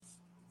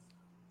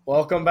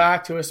Welcome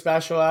back to a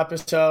special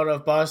episode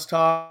of Buzz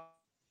Talk.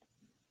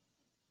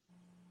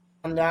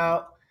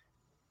 Standout,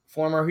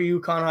 former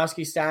UConn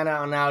Husky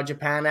standout, and now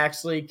Japan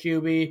X League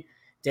QB,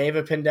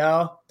 David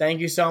Pindell. Thank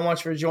you so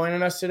much for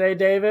joining us today,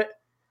 David.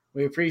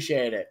 We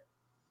appreciate it.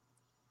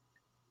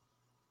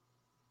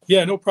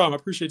 Yeah, no problem. I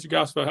appreciate you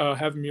guys for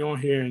having me on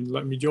here and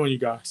letting me join you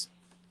guys.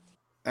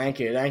 Thank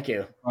you.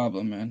 No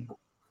problem, man.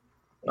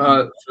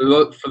 For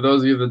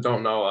those of you that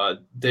don't know,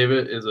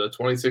 David is a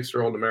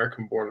 26-year-old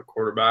American-born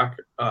quarterback.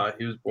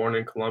 He was born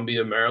in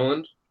Columbia,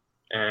 Maryland,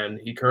 and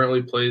he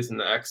currently plays in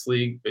the X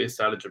League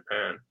based out of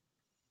Japan.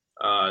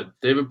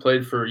 David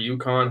played for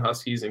UConn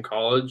Huskies in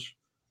college,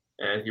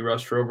 and he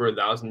rushed for over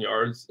 1,000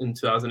 yards in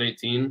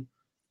 2018,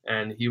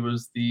 and he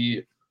was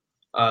the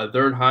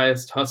third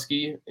highest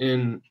Husky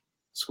in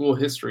school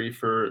history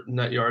for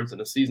net yards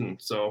in a season.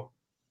 So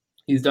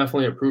he's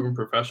definitely a proven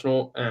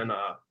professional, and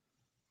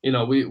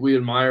we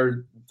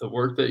admire the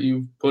work that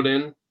you've put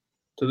in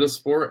to this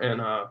sport, and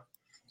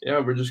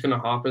we're just gonna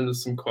hop into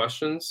some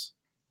questions,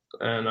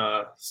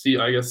 and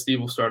Steve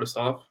will start us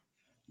off.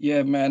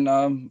 Yeah, man.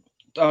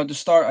 To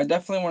start, I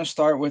definitely want to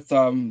start with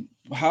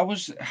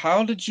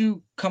how did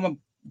you come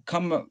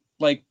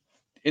like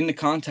into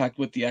contact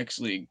with the X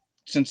League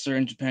since they're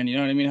in Japan? You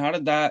know what I mean? How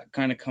did that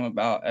kind of come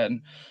about,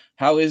 and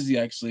how is the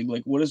X League?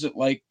 Like, what is it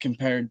like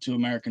compared to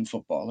American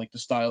football, like the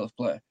style of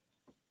play?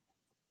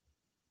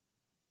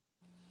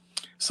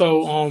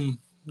 So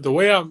the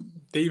way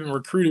they even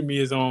recruited me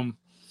is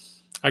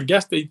I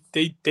guess they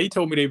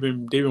told me they've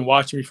been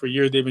watching me for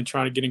years. They've been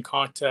trying to get in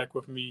contact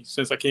with me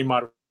since I came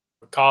out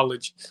of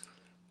college.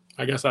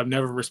 I guess I've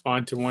never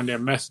responded to one of their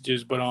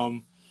messages, but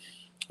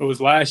it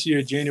was last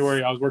year,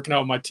 January. I was working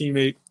out with my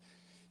teammate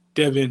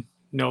Devin,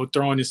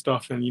 throwing his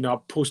stuff, and I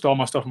post all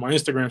my stuff on my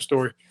Instagram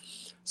story.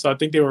 So I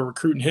think they were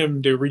recruiting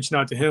him. They were reaching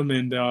out to him,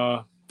 and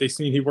they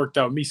seen he worked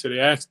out with me, so they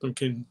asked him,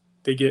 can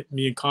they get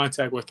me in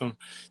contact with him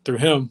through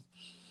him?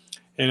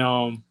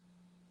 And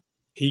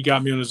he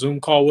got me on a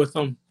Zoom call with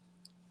him,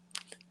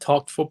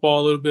 talked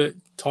football a little bit,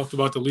 talked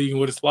about the league and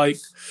what it's like.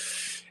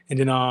 And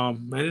then I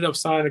ended up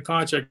signing a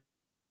contract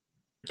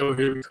over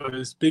here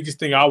because the biggest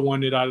thing I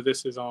wanted out of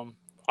this is I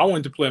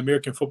wanted to play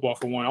American football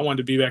for one. I wanted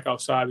to be back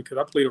outside because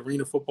I played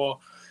arena football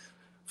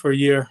for a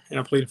year, and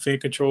I played in fan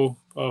control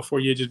for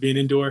a year, just being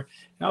indoor.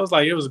 And I was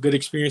like, it was a good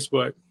experience,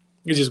 but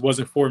it just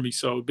wasn't for me.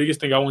 So the biggest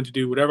thing I wanted to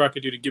do, whatever I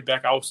could do to get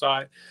back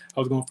outside, I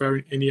was going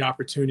for any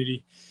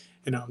opportunity.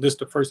 And this is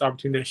the first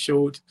opportunity that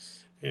showed.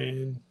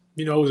 And,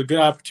 it was a good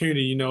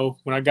opportunity.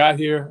 When I got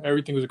here,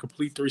 everything was a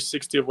complete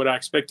 360 of what I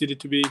expected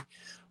it to be.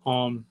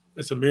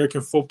 It's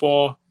American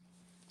football.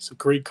 It's a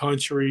great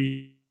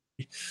country.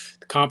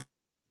 The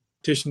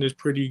competition is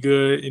pretty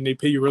good, and they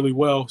pay you really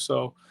well.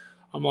 So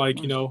I'm like,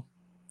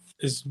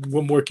 is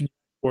what more can you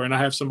do for? And I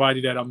have somebody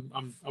that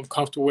I'm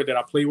comfortable with, that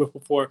I played with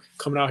before,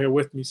 coming out here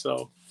with me.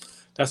 So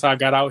that's how I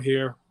got out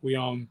here.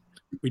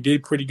 We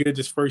did pretty good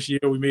this first year.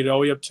 We made it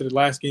all the way up to the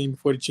last game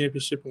before the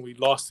championship, and we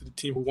lost to the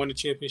team who won the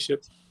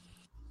championship.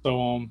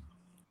 So,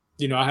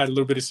 I had a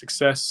little bit of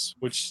success,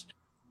 which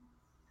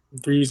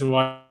the reason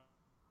why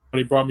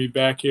they brought me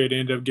back here. They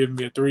ended up giving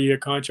me a 3-year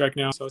contract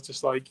now. So it's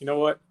just like, you know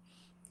what?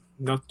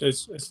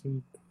 It's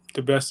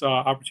the best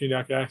opportunity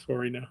I could ask for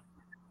right now.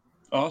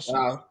 Awesome.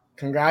 Wow.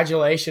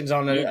 Congratulations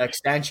on the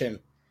extension.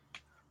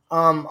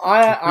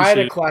 I had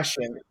a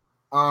question.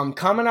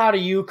 Coming out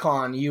of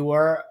UConn, you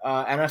were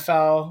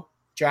NFL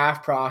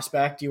draft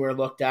prospect. You were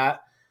looked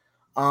at.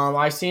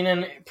 I've seen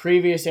in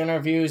previous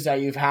interviews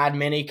that you've had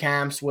mini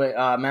camps with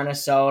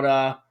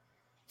Minnesota,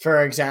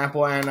 for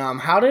example. And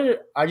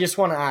I just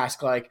want to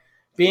ask, like,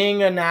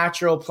 being a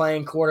natural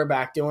playing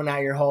quarterback, doing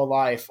that your whole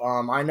life.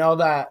 I know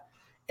that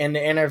in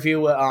the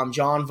interview with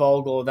John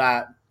Vogel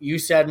that you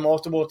said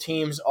multiple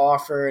teams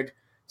offered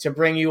to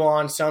bring you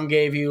on. Some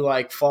gave you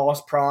like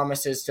false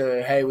promises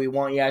to, hey, we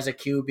want you as a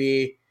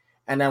QB.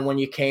 And then when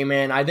you came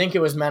in, I think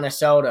it was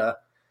Minnesota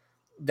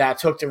that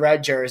took the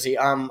red jersey.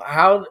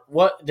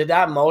 What did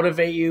that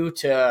motivate you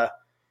to,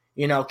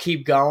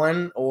 keep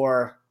going,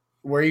 or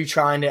were you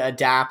trying to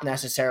adapt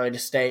necessarily to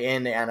stay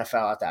in the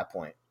NFL at that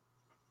point?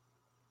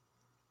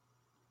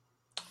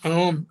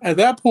 At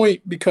that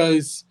point,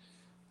 because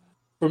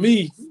for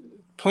me,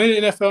 playing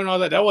in the NFL and all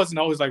that wasn't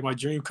always like my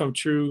dream come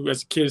true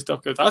as a kid and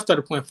stuff. Because I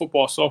started playing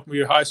football sophomore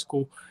year of high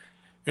school,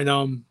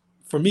 and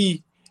for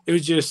me, it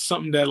was just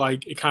something that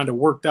like it kind of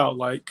worked out.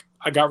 Like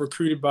I got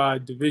recruited by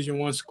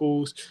Division I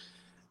schools,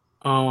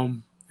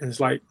 and it's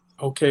like,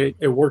 okay,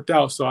 it worked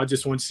out. So I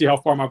just wanted to see how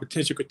far my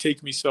potential could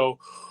take me. So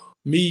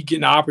me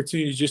getting the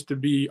opportunity just to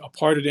be a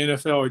part of the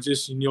NFL, or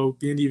just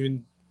being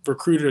even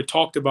recruited or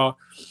talked about,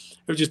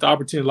 it was just the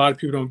opportunity a lot of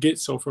people don't get.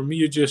 So for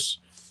me, I just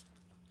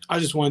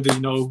wanted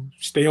to,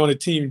 stay on the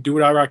team, do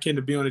whatever I can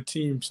to be on the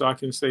team, so I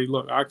can say,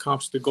 look, I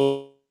accomplished the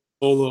goal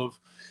of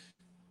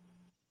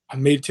I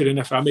made it to the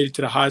NFL. I made it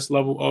to the highest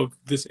level of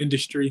this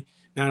industry.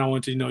 Now I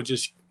want to,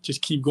 just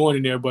keep going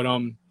in there. But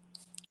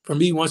for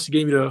me, once he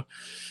gave me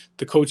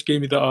the coach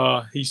gave me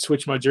he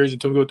switched my jersey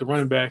and told me to go with the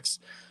running backs.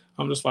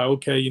 I'm just like,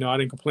 okay, I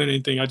didn't complain or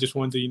anything. I just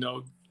wanted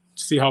to,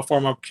 see how far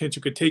my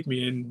potential could take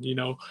me. And,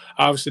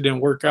 obviously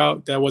didn't work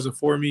out. That wasn't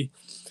for me.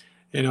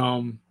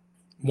 And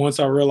once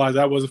I realized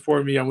that wasn't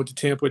for me, I went to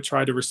Tampa,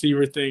 tried the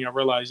receiver thing. I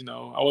realized,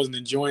 I wasn't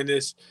enjoying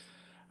this.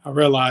 I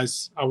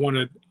realized I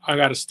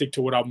got to stick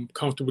to what I'm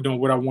comfortable doing,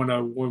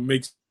 what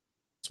makes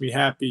me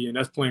happy, and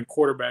that's playing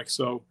quarterback.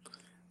 So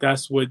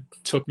that's what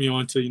took me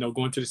on to,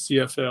 going to the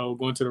CFL,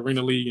 going to the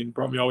Arena League, and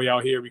brought me all the way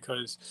out here,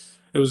 because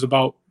it was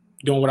about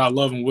doing what I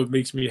love and what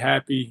makes me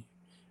happy,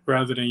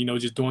 rather than,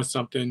 just doing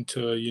something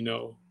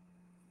to,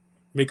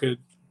 make to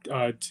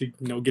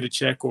get a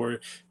check, or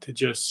to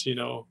just,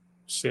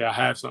 say I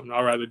have something.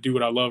 I'd rather do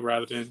what I love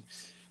rather than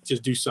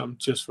just do something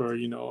just for,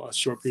 a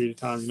short period of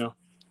time,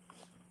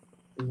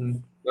 Mm-hmm.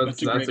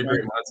 That's a great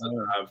mindset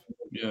to have.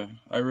 Yeah,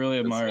 I really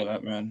admire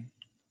that, man.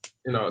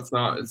 It's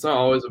not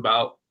always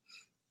about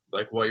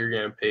like what you're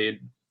getting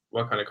paid,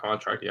 what kind of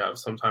contract you have.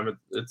 Sometimes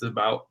it's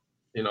about,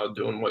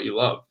 doing what you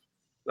love.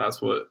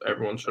 That's what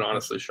everyone should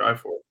honestly strive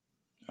for.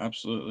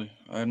 Absolutely.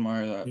 I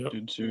admire that,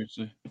 dude,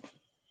 seriously.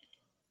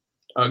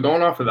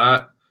 Going off of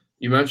that,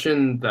 you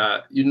mentioned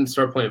that you didn't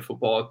start playing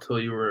football until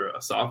you were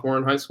a sophomore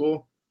in high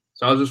school.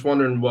 So I was just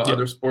wondering what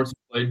other sports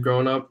you played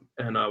growing up,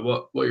 and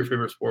what your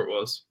favorite sport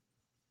was.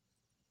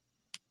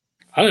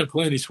 I didn't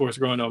play any sports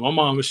growing up. My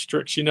mom was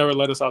strict. She never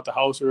let us out the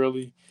house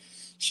early.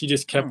 She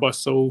just kept us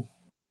so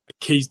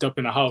caged up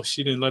in the house.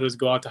 She didn't let us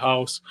go out the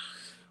house.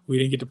 We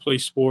didn't get to play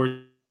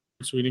sports.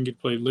 We didn't get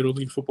to play Little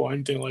League football,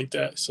 anything like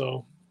that.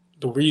 So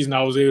the reason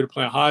I was able to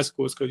play in high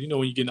school is because,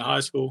 when you get into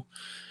high school,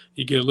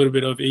 you get a little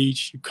bit of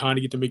age. You kind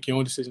of get to make your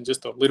own decision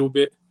just a little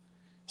bit.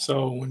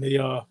 So when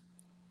the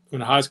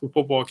high school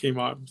football came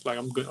out, it's like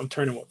I'm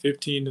turning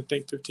 15, I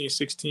think 15,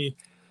 16.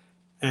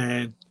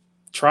 And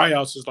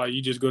tryouts is like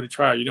you just go to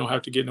try. You don't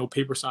have to get no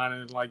paper sign or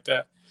anything like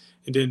that.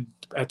 And then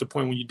at the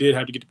point when you did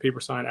have to get the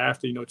paper sign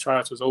after,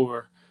 tryouts was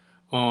over,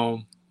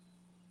 I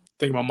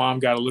think my mom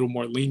got a little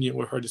more lenient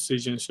with her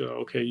decision. So,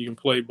 okay, you can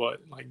play. But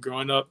like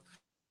growing up,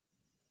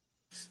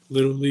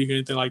 Little League or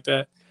anything like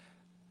that,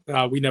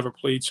 we never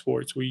played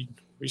sports. We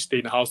stayed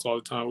in the house all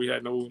the time. We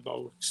had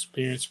no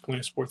experience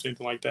playing sports or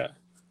anything like that.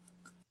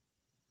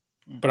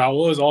 But I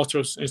was also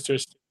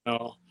interested in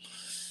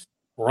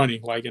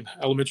running. Like in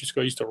elementary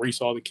school, I used to race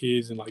all the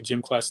kids and like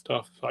gym class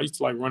stuff. So I used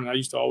to like running. I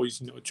used to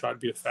always, try to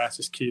be the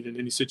fastest kid in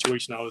any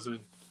situation I was in.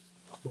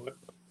 But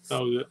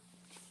that was it.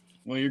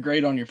 Well, you're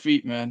great on your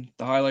feet, man.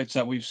 The highlights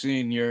that we've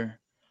seen, you're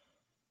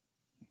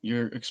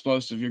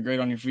explosive. You're great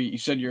on your feet. You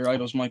said your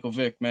idol's Michael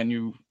Vick, man.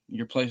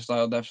 Your play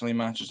style definitely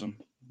matches him,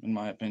 in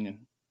my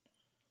opinion.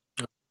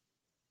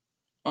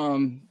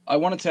 I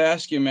wanted to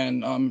ask you,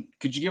 man.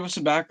 Could you give us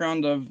a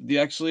background of the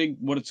X League,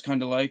 what it's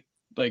kind of like?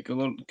 Like a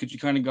little, could you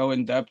kind of go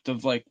in depth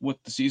of like what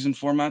the season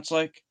format's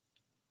like?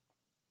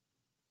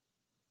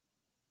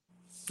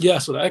 Yeah,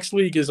 so the X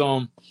League is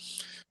for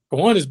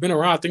one, it's been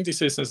around. I think they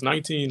said since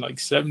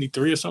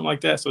 1973 or something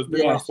like that. So it's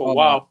been around for a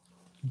while,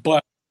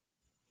 but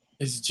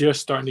it's just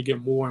starting to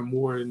get more and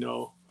more,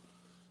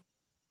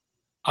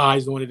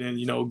 eyes on it,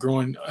 and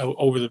growing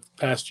over the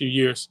past few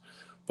years.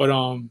 But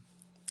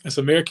it's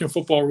American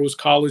football rules,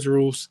 college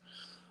rules.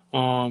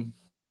 The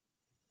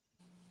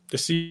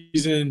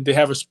season, they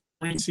have a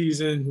spring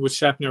season, which is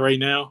happening right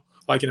now.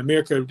 Like in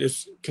America,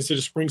 it's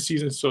considered spring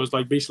season. So it's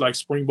like basically like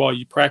spring ball.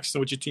 You practicing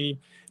with your team.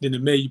 Then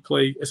in May, you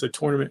play. It's a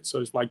tournament. So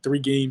it's like 3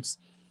 games.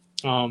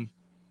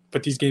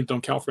 But these games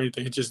don't count for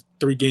anything. It's just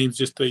 3 games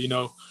just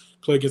to,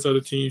 play against other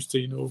teams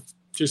to,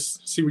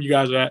 just see where you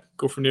guys are at,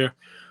 go from there.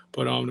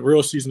 But the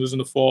real season is in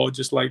the fall,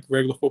 just like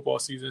regular football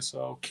season.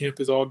 So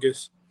camp is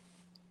August.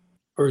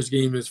 First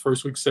game is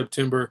first week of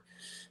September,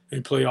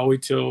 and play all the way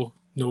till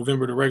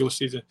November, the regular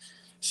season.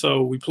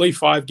 So we play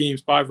 5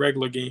 games, 5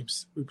 regular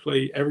games. We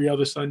play every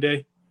other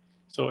Sunday.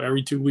 So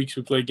every 2 weeks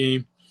we play a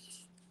game.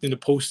 Then the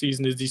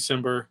postseason is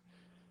December.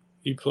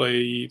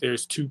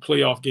 There's 2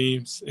 playoff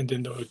games, and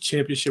then the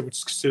championship, which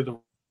is considered the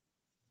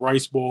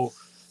Rice Bowl,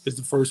 is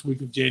the first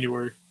week of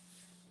January.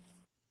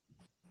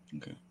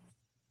 Okay.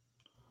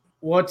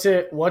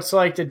 What's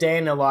like the day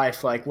in the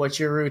life? Like, what's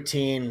your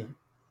routine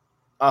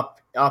up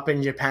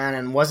in Japan?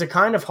 And was it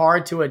kind of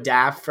hard to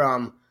adapt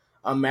from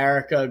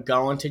America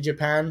going to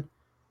Japan?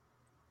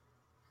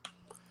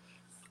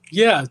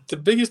 Yeah, the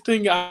biggest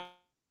thing I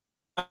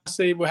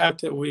say I had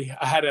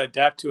to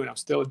adapt to, and I'm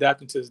still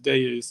adapting to this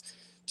day, is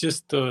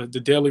just the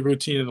daily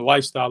routine and the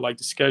lifestyle, like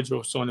the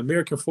schedule. So in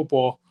American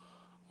football,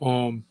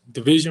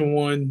 Division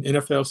I,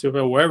 NFL,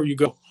 CFL, wherever you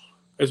go,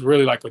 it's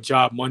really like a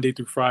job Monday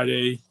through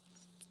Friday,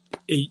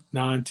 8,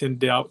 9,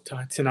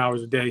 10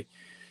 hours a day.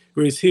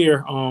 Whereas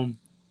here,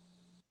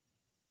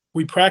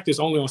 we practice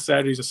only on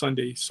Saturdays and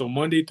Sundays. So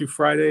Monday through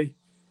Friday,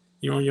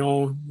 you're on your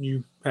own.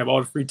 You have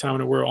all the free time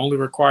in the world. Only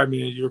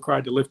requirement is you're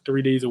required to lift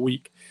 3 days a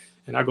week.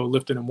 And I go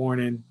lift in the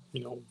morning,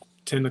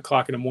 10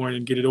 o'clock in the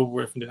morning, get it over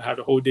with, and then have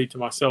the whole day to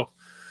myself.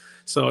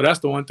 So that's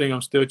the one thing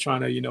I'm still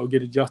trying to,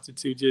 get adjusted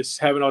to, just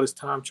having all this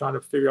time trying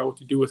to figure out what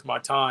to do with my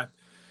time.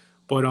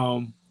 But,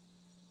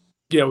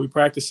 yeah, we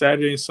practice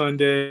Saturday and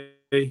Sunday,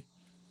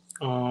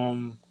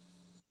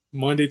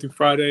 Monday through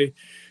Friday.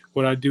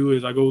 What I do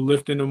is I go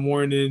lift in the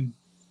morning,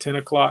 10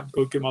 o'clock,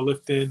 go get my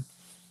lift in.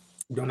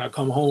 Then I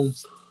come home.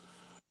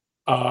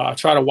 I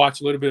try to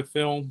watch a little bit of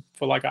film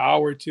for like an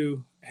hour or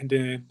two, and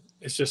then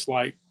it's just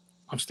like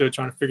I'm still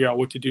trying to figure out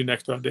what to do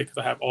next throughout the day because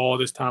I have all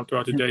this time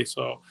throughout the day.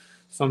 So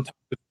sometimes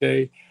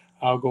today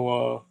I'll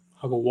go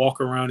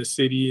walk around the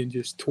city and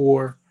just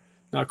tour.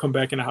 And I'll come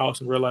back in the house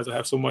and realize I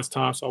have so much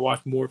time, so I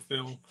watch more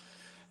film,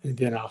 and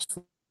then I'll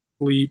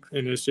sleep.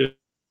 And it's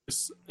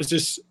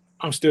just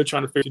I'm still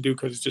trying to figure out what to do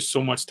because it's just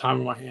so much time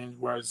in my hands.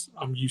 Whereas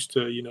I'm used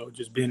to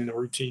just being in a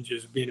routine,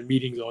 just being in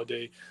meetings all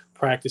day,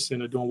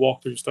 practicing or doing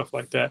walkthroughs, stuff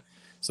like that.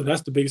 So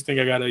that's the biggest thing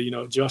I gotta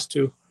adjust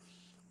to.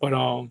 But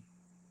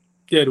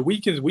yeah, the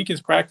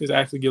weekends practice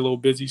actually get a little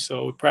busy.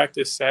 So we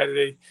practice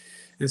Saturday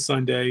and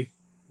Sunday.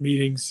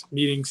 Meetings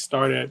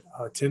start at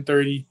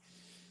 10:30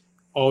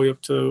 all the way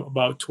up to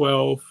about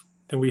 12.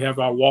 Then we have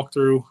our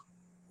walkthrough.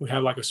 We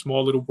have like a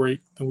small little break,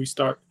 and we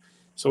start.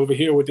 So over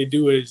here, what they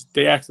do is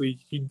they actually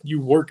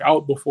you work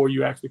out before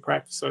you actually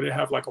practice. So they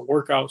have like a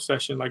workout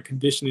session, like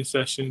conditioning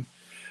session,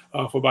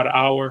 for about an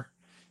hour.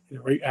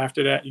 And right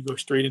after that, you go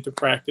straight into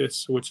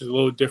practice, which is a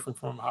little different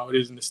from how it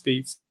is in the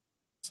States.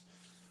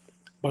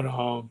 But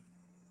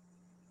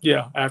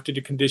yeah, after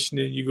the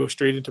conditioning, you go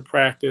straight into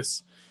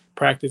practice.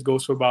 Practice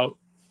goes for about,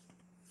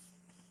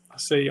 I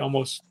say,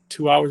 almost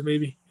 2 hours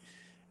maybe.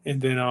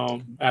 And then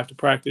after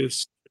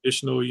practice,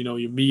 additional,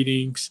 your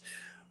meetings,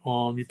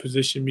 your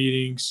position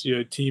meetings,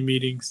 your team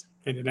meetings.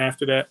 And then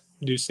after that,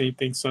 do the same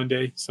thing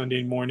Sunday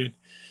morning.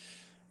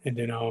 And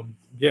then,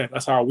 yeah,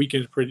 that's how our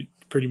weekends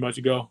pretty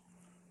much go.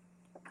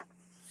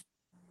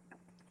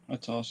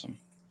 That's awesome.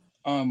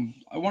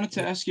 I wanted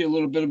to ask you a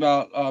little bit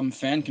about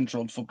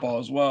fan-controlled football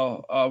as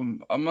well.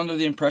 I'm under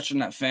the impression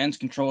that fans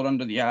control it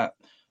under the app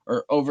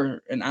or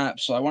over an app.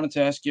 So I wanted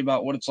to ask you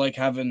about what it's like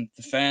having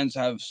the fans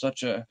have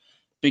such a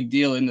big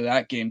deal into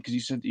that game because you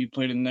said that you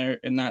played in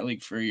that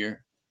league for a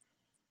year.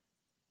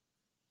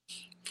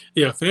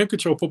 Yeah, fan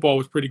control football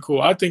was pretty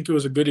cool. I think it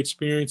was a good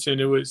experience,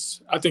 and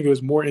I think it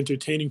was more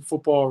entertaining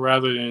football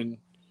rather than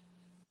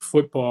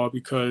football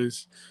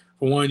because,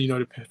 for one,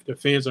 the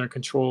fans are in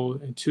control,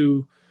 and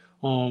two,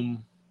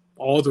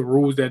 all the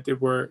rules that they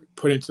were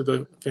put into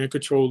the fan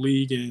control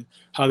league and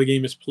how the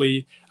game is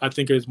played, I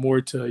think is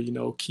more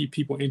to keep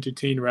people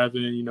entertained rather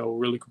than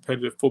really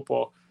competitive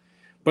football.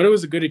 But it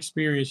was a good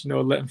experience,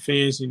 letting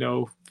fans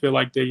feel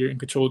like they're in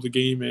control of the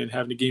game and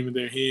having the game in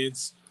their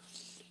hands.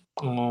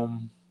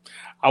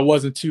 I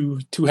wasn't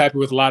too happy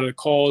with a lot of the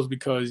calls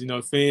because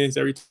fans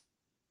every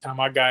time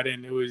I got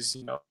in it was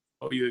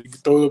either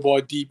throw the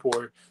ball deep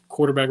or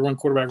quarterback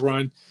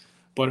run.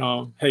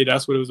 But hey,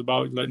 that's what it was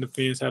about, letting the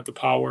fans have the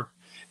power.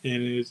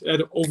 And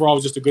overall, it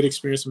was just a good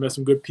experience. I met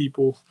some good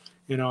people.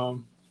 And,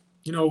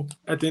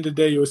 at the end of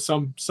the day, it was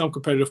some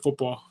competitive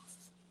football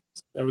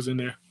that was in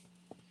there.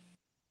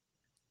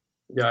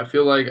 Yeah, I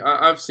feel like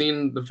I've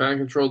seen the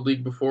fan-controlled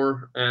league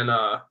before, and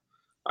I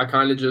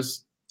kind of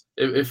just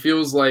it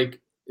feels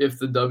like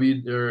if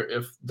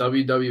if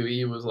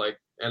WWE was like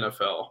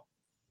NFL,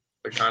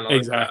 like kind of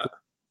Exactly.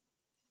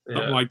 like that. Yeah.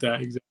 Something like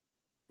that. Exactly.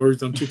 Merge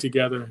them two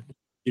together,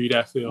 give you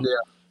that feel.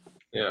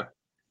 Yeah.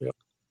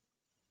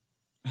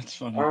 That's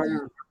funny.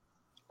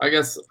 I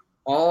guess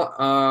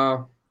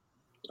I'll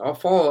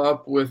follow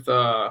up with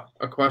a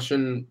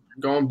question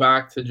going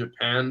back to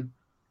Japan.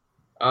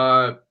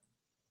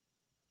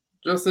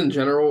 Just in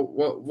general,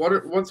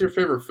 what's your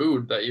favorite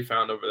food that you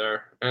found over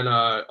there? And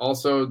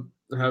also,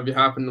 have you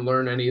happened to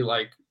learn any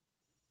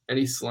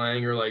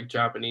slang or like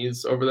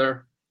Japanese over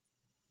there?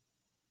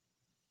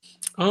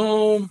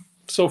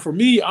 So for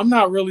me, I'm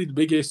not really the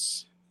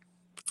biggest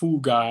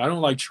food guy. I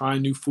don't like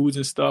trying new foods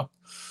and stuff.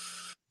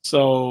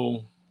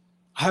 So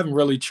I haven't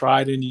really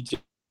tried any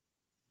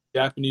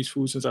Japanese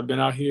food since I've been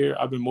out here.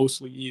 I've been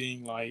mostly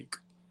eating like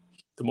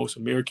the most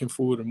American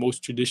food or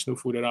most traditional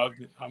food that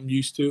I'm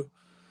used to.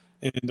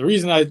 And the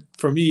reason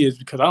for me is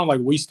because I don't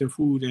like wasting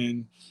food.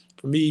 And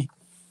for me,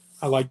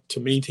 I like to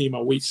maintain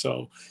my weight.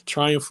 So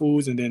trying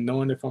foods and then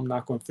knowing if I'm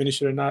not going to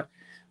finish it or not,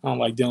 I don't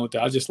like dealing with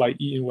that. I just like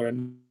eating what I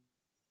know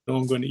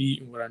I'm going to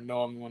eat and what I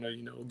know I'm going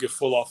to, get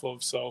full off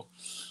of. So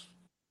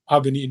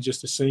I've been eating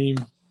just the same,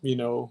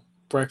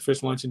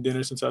 breakfast, lunch, and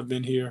dinner since I've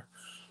been here.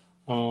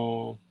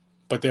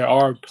 But there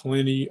are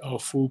plenty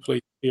of food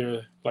places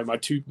here. Like my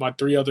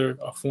three other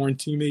foreign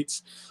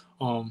teammates,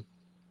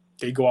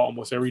 they go out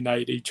almost every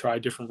night. They try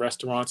different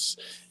restaurants,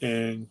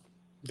 and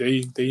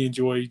they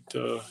enjoy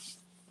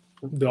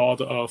all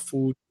the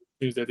food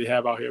things that they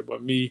have out here.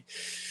 But me,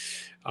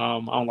 I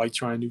don't like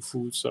trying new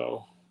food,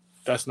 so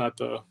that's not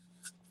the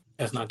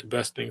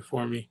best thing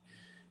for me.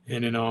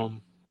 And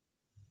then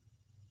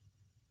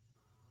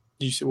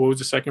you said, what was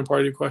the second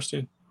part of your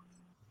question?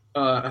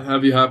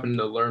 Have you happened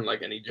to learn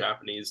like any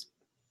Japanese?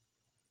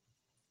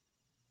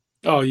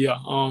 Oh yeah.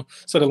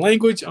 So the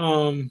language,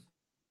 I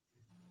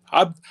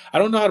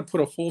don't know how to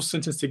put a full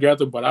sentence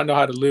together, but I know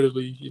how to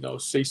literally,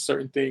 say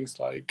certain things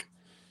like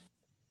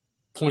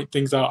point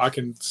things out. I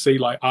can say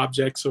like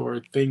objects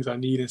or things I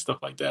need and stuff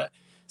like that.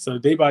 So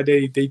day by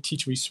day, they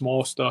teach me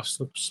small stuff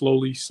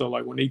slowly. So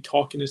like when they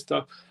talking and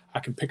stuff, I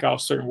can pick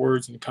out certain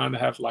words and kind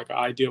of have like an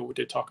idea what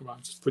they're talking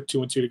about. Just put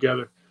two and two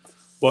together.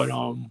 But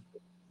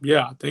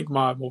yeah, I think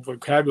my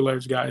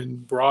vocabulary's gotten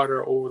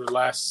broader over the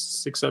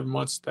last 6-7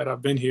 months that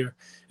I've been here.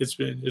 It's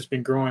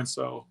been growing.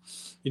 So,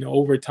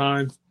 over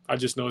time, I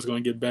just know it's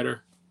going to get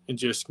better, and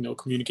just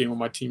communicating with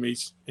my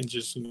teammates and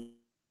just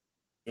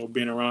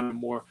being around them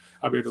more,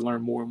 I'll be able to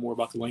learn more and more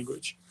about the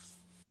language.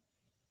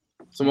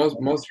 So most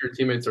of your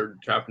teammates are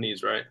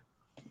Japanese, right?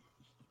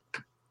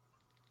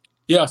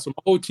 Yeah, so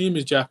my whole team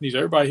is Japanese.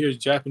 Everybody here is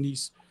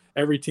Japanese.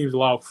 Every team's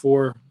allowed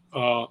 4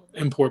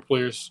 import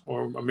players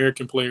or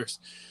American players.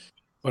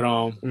 But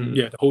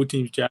yeah, the whole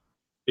team's Japanese.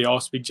 They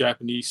all speak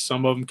Japanese.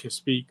 Some of them can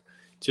speak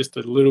just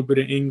a little bit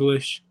of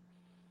English.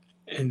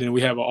 And then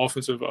we have an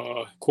offensive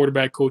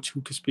quarterback coach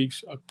who can speak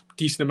a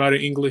decent amount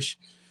of English.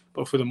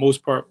 But for the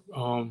most part,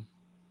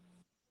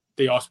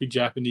 they all speak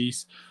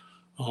Japanese.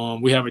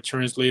 We have a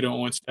translator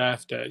on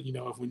staff that,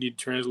 if we need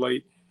to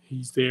translate,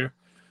 he's there.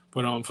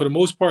 But for the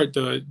most part,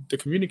 the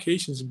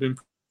communications have been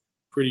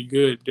pretty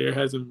good. There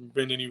hasn't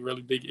been any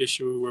really big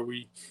issue where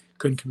we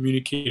couldn't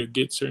communicate or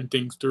get certain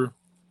things through.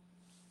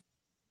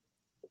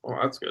 Oh,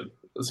 that's good.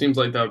 It seems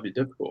like that would be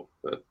difficult,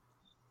 but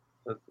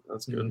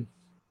that's good.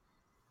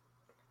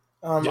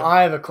 Yeah.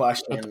 I have a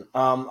question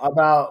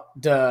about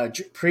the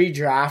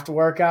pre-draft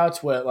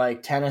workouts with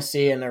like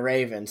Tennessee and the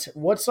Ravens.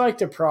 What's like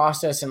the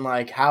process and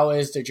like how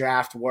is the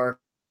draft work?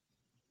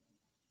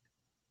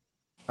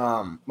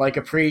 Like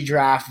a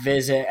pre-draft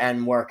visit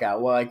and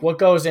workout. Well, like what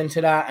goes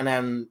into that, and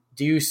then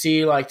do you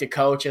see like the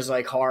coach as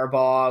like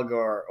Harbaugh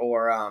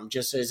or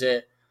just is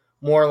it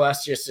more or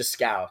less just the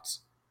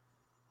scouts?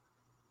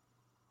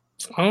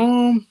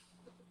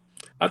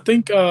 I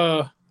think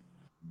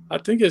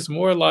it's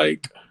more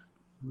like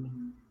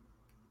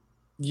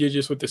you're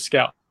just with the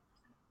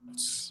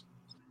scouts.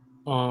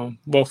 Well,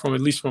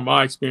 at least from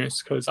my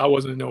experience, because I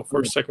wasn't no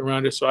first, second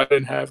rounder, so I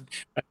didn't have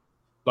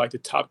like the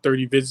top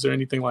 30 visits or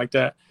anything like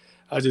that.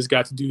 I just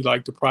got to do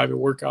like the private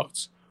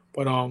workouts.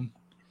 But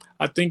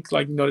I think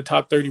like the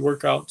top 30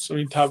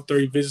 workouts, top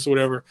 30 visits or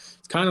whatever,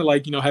 it's kind of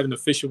like having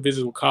official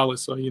visits with college.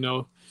 So you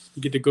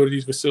get to go to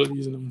these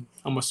facilities, and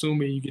I'm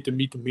assuming you get to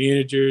meet the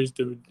managers,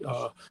 the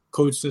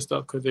coaches and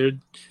stuff, because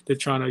they're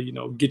trying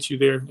to get you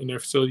there in their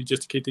facility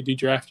just in case they do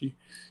draft you,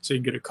 so you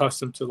can get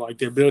accustomed to like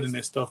their building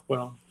and stuff.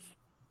 But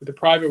the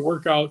private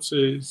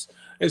workouts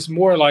it's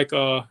more like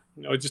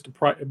just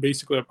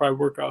basically a private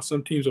workout.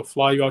 Some teams will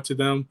fly you out to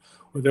them,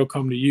 or they'll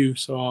come to you.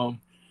 So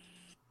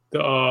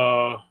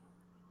the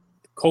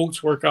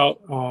Colts workout,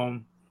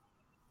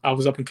 I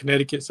was up in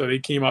Connecticut, so they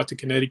came out to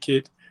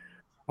Connecticut.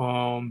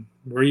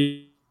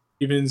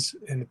 Ravens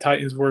and the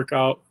Titans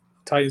workout,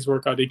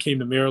 they came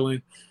to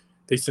Maryland.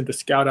 They sent a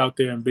scout out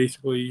there, and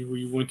basically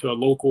we went to a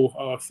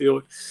local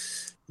field.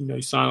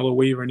 You sign a little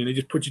waiver, and then they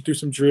just put you through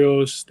some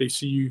drills. They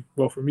see you.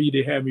 Well, for me,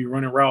 they had me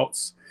running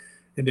routes,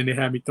 and then they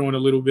had me throwing a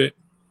little bit.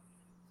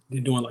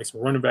 They're doing like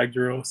some running back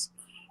drills.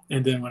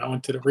 And then when I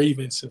went to the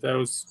Ravens, since that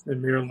was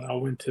in Maryland, I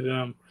went to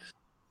them.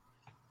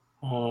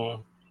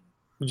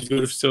 We just go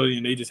to the facility,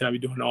 and they just have me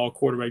doing all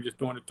quarterback, just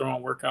doing the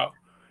throwing workout.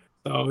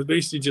 So it's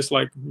basically just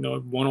like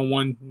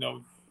one-on-one.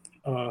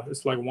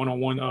 It's like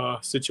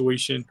one-on-one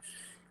situation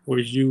where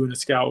it's you and a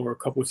scout or a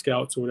couple of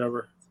scouts or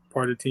whatever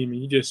part of the team, and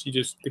you just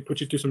they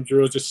put you through some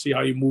drills, just see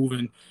how you move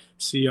and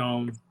see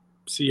how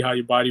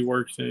your body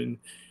works, and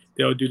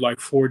they'll do like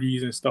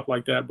 40s and stuff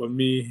like that. But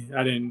me,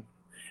 I didn't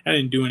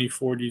do any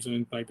 40s and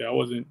anything like that. I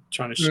wasn't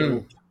trying to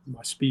show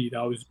my speed.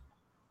 I was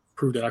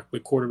prove that I could play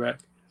quarterback.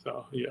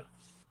 So yeah.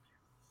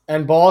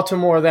 And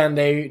Baltimore, then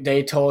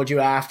they told you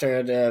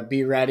after to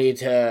be ready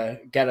to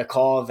get a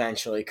call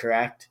eventually,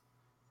 correct?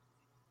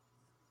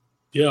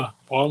 Yeah,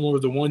 Baltimore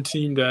was the one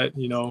team that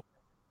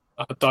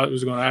I thought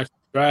was going to actually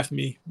draft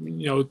me.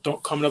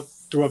 Coming up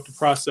throughout the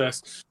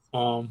process,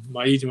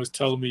 my agent was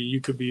telling me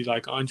you could be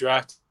like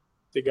undrafted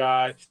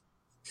guy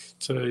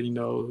to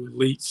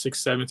late 6th,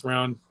 7th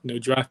round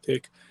draft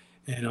pick,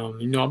 and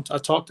I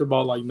talked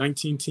about like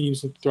 19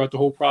 teams throughout the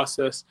whole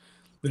process,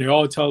 and they're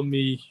all telling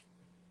me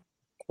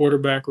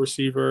quarterback,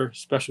 receiver,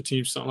 special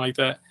teams, something like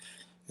that.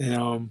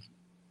 And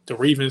the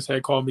Ravens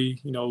had called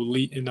me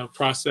late in the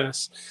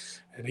process,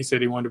 and they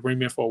said they wanted to bring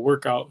me in for a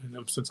workout.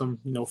 And since I'm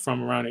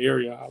from around the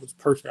area, I was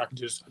perfect. I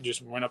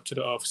just went up to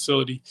the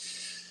facility,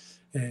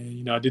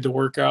 and I did the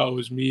workout. It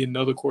was me and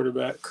another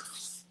quarterback.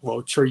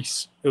 Well,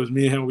 Trace. It was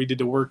me and him. We did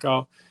the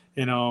workout,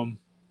 and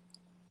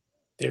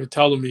they were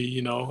telling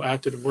me,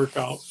 after the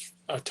workout,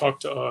 I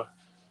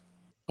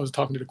was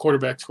talking to the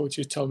quarterback coach. He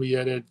was telling me,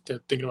 yeah, they're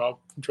thinking about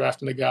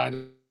drafting the guy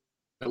in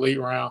the late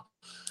round,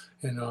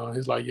 and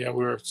he's like, yeah,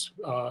 we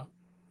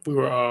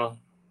were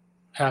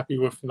happy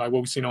with like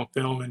what we seen on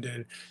film, and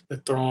then the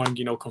throwing,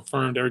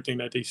 confirmed everything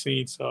that they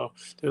seen. So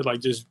they're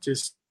like,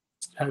 just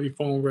have your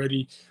phone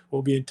ready.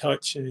 We'll be in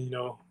touch, and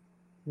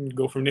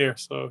go from there.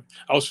 So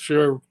I was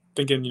sure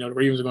thinking, the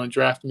Ravens are going to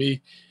draft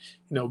me,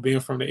 being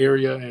from the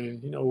area,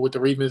 and what the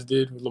Ravens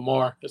did with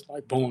Lamar, it's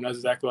like boom, that's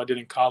exactly what I did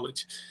in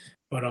college.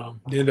 But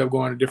they ended up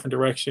going a different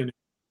direction.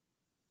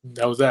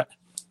 That was that.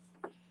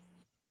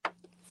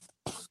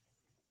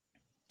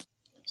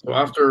 So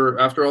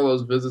after all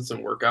those visits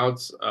and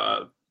workouts,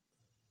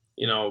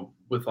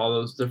 with all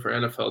those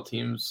different NFL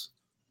teams,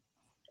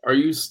 are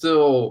you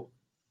still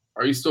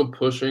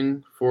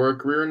pushing for a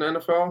career in the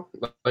NFL?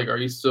 Like, are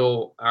you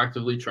still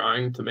actively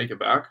trying to make it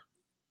back?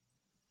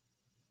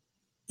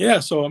 Yeah,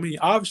 so I mean,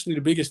 obviously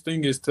the biggest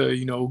thing is to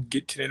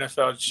get to the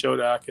NFL to show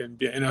that I can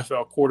be an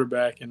NFL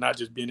quarterback and not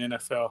just be an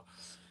NFL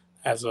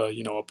as a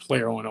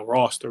player on a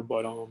roster.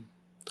 But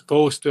the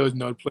goal is still to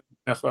play in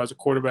the NFL as a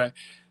quarterback.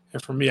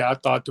 And for me, I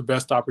thought the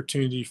best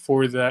opportunity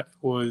for that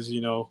was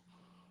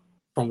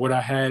from what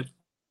I had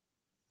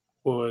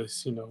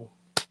was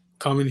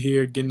coming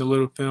here, getting a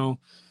little film,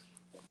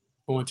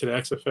 going to the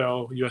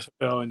XFL,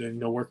 USFL, and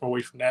then work my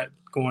way from that,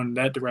 going in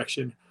that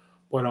direction.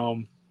 But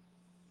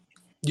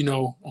you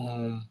know,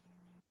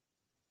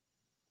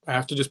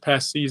 after this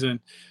past season,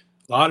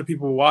 a lot of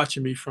people were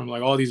watching me from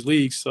like all these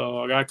leagues. So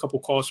I got a couple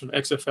calls from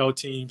XFL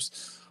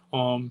teams.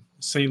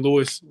 St.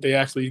 Louis, they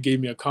actually gave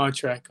me a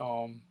contract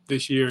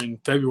this year in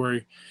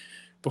February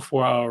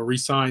before I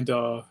re-signed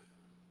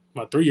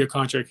my 3-year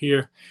contract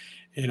here.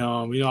 And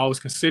I was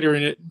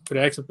considering it for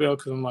the XFL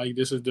because I'm like,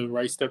 this is the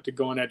right step to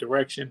go in that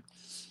direction.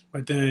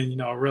 But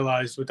then, I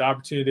realized what the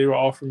opportunity they were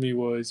offering me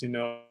was,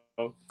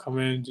 come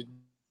in to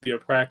be a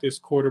practice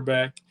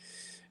quarterback.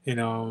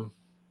 And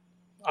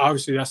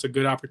obviously that's a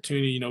good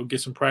opportunity,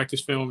 get some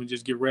practice film and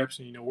just get reps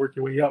and, work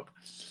your way up.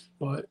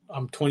 But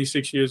I'm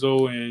 26 years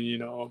old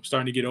and, I'm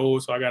starting to get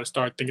old. So I got to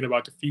start thinking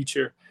about the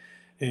future.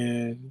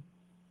 And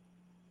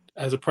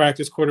as a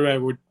practice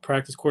quarterback, what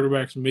practice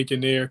quarterbacks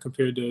making there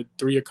compared to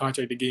the 3-year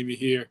contract they gave me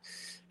here,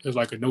 it was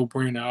like a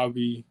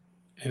no-brainer.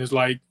 And it's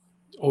like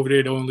over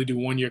there they only do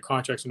 1-year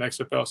contracts in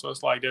XFL, so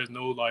it's like there's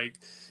no like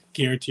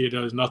guarantee.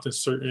 There's nothing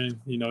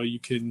certain. You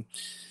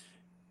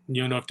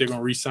don't know if they're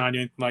gonna re-sign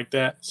you, anything like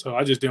that. So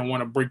I just didn't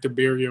want to break the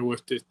barrier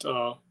with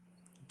the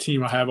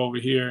team I have over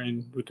here,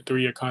 and with the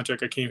 3-year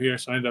contract I came here,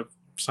 so I ended up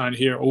signing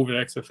here over the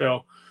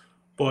XFL.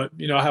 But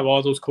I have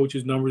all those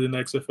coaches' numbers in the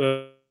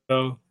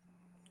XFL.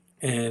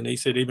 And they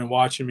said they've been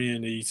watching me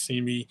and they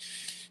see me.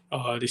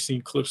 They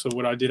seen clips of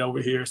what I did over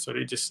here, so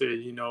they just said,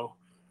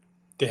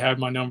 they have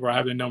my number. I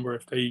have the number.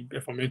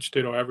 If I'm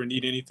interested or ever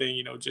need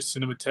anything, just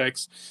send them a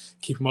text,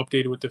 keep them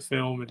updated with the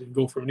film, and then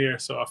go from there.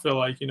 So I feel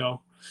like,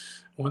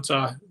 once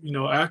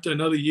after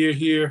another year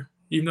here,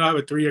 even though I have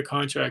a 3-year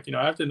contract,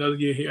 after another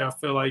year here, I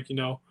feel like,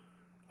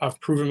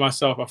 I've proven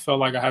myself. I felt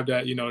like I have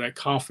that, that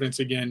confidence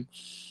again.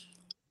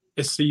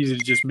 It's easy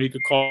to just make a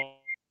call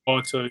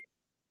to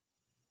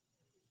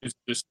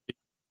just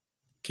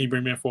can you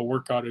bring me in for a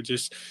workout or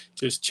just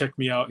check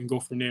me out and go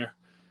from there.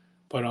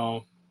 But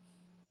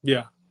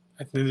yeah,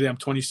 at the end of the day, I'm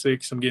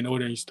 26. I'm getting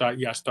older, and you got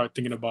to start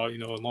thinking about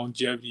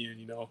longevity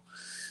and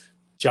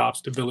job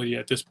stability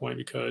at this point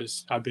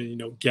because I've been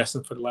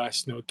guessing for the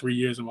last 3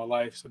 years of my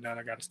life. So now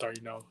I got to start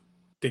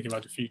thinking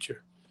about the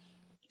future.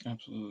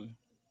 Absolutely.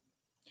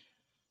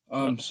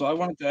 So I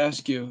wanted to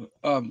ask you,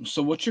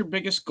 so what's your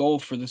biggest goal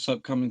for this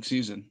upcoming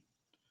season?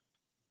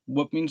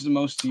 What means the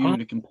most to you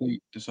to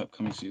complete this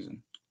upcoming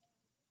season?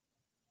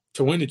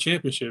 To win the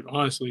championship,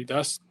 honestly,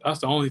 that's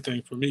the only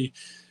thing for me.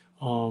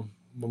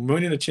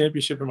 Winning the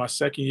championship in my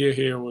second year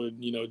here would,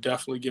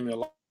 definitely give me a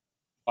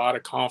lot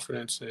of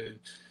confidence, and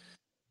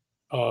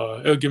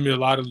it'll give me a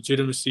lot of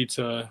legitimacy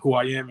to who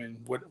I am and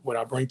what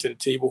I bring to the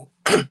table.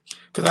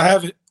 Because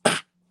I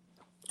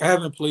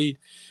haven't played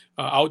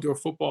outdoor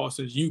football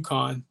since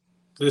UConn.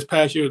 This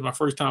past year was my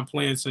first time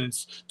playing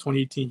since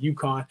 2018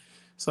 UConn.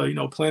 So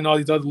playing all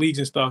these other leagues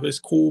and stuff, it's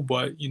cool,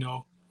 but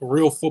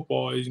real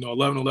football is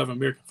 11-11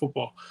 American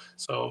football.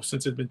 So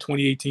since it's been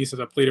 2018 since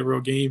I played a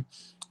real game,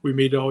 we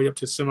made it all the way up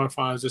to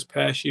semifinals this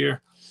past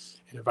year.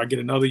 And if I get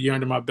another year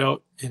under my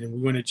belt and then we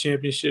win a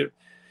championship,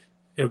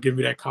 it'll give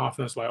me that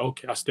confidence. Like,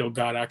 okay, I still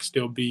got it. I can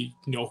still be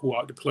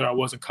the player I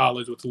was in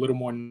college with a little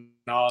more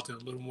knowledge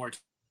and a little more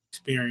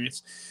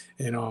experience,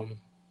 and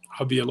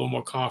I'll be a little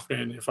more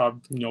confident if I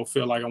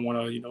feel like I want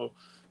to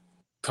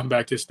come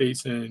back to the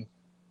States and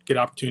get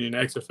opportunity in the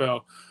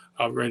XFL.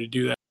 I'm ready to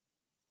do that.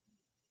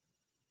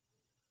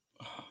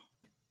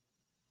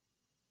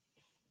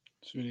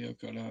 This video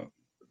cut out.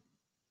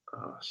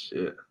 Oh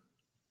shit.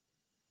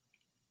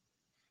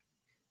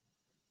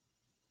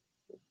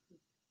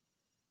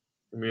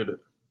 You're muted.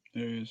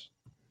 There he is.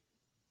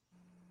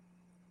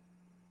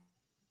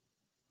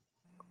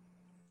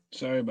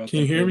 Sorry about that. Can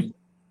you hear me?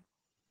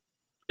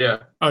 Yeah.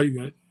 Oh, you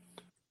good?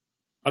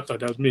 I thought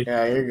that was me.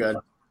 Yeah, you're good.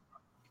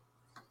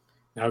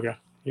 Okay.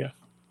 Yeah.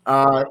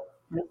 All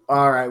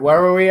right.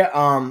 Where were we?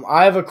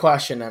 I have a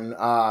question, and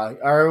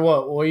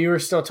well, you were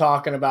still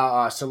talking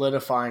about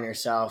solidifying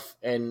yourself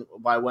and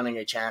by winning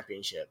a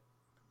championship.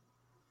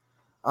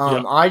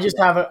 Yeah. I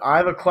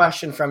have a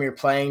question from your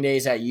playing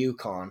days at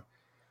UConn.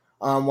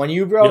 When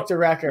you broke the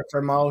record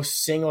for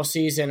most single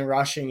season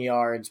rushing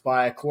yards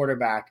by a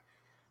quarterback,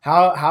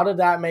 how did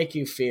that make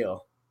you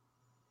feel?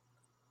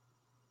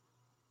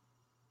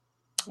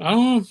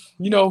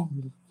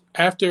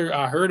 After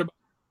I heard about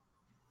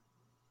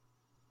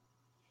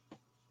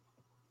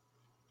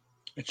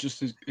It's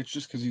just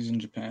because he's in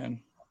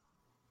Japan.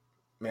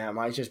 Yeah, it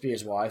might just be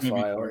his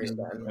Wi-Fi or his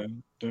Yeah,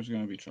 there's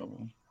gonna be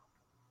trouble.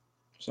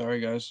 Sorry,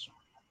 guys.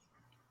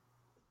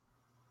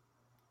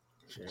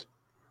 Shit.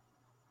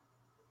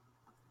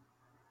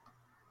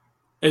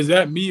 Is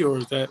that me or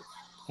is that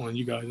on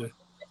you guys?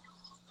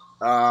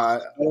 I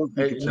don't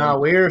think it's No,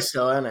 we're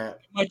still in it.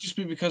 It might just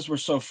be because we're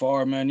so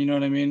far, man. You know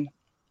what I mean?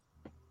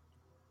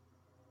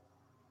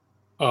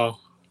 Oh,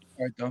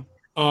 All right,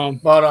 though.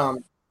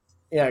 But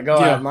yeah, go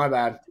ahead. My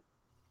bad.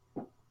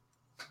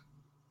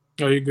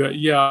 Oh, you're good.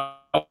 Yeah,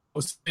 I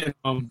was saying,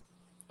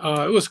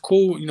 it was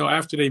cool, you know,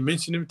 after they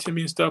mentioned him to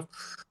me and stuff.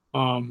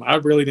 I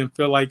really didn't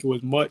feel like it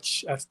was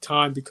much at the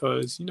time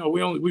because, you know,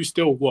 we were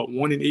still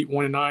 1-8,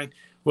 1-9,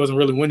 wasn't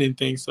really winning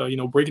anything. So, you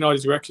know, breaking all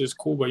these records is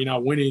cool, but you're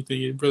not winning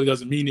anything. It really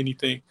doesn't mean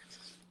anything.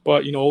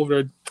 But, you know,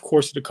 over the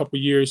course of the couple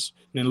of years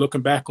and then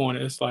looking back on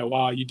it, it's like,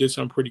 wow, you did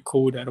something pretty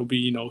cool that'll be,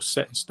 you know,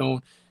 set in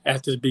stone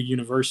at this big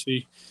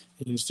university.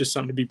 And it's just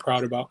something to be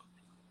proud about.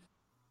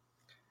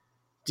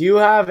 Do you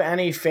have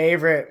any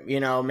favorite, you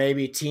know,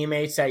 maybe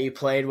teammates that you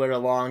played with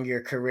along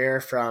your career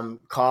from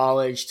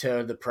college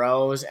to the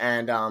pros?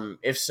 And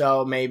if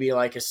so, maybe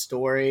like a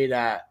story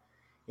that,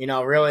 you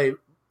know, really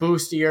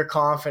boosted your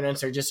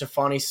confidence or just a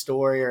funny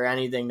story or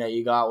anything that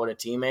you got with a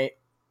teammate?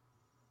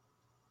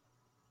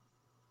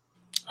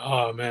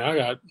 Oh, man,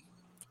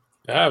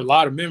 I have a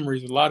lot of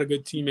memories, a lot of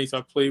good teammates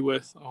I played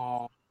with.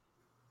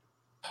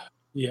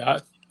 Yeah,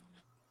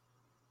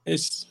 I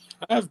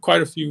have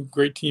quite a few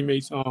great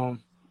teammates.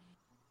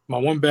 My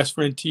one best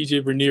friend,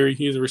 TJ Bernieri,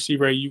 he's a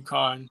receiver at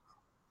UConn.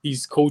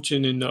 He's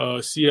coaching in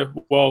the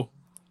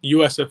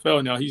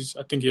USFL now.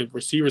 I think he's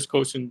receivers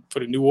coaching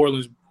for the New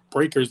Orleans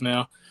Breakers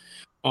now.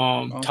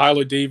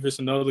 Tyler Davis,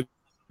 another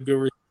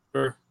good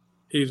receiver.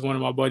 He's one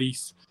of my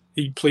buddies.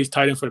 He plays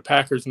tight end for the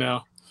Packers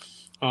now.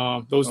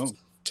 Those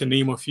to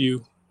name a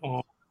few.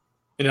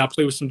 And I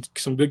play with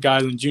some good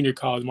guys in junior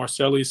college: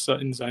 Marcellus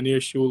Sutton,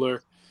 Zainier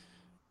Schuler,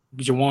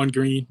 Jawan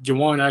Green.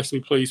 Jawan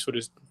actually plays for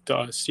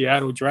the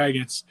Seattle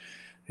Dragons.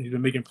 He's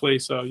been making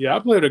plays. So yeah, I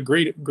played a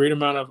great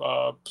amount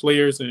of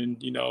players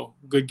and, you know,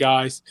 good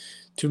guys.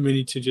 Too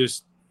many to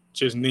just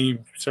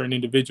name certain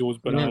individuals,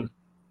 but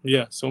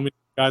yeah, so many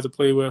guys to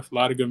play with. A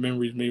lot of good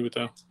memories made with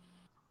them.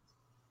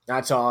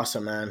 That's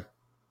awesome, man.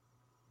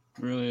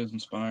 It really is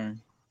inspiring.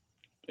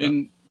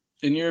 In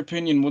your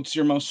opinion, what's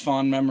your most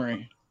fond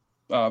memory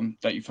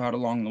that you've had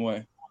along the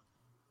way?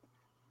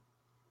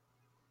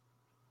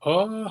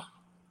 My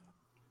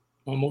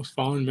most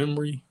fond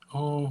memory.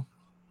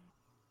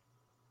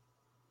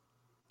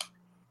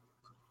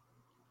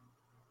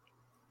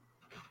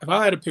 If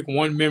I had to pick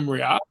one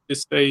memory, I would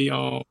just say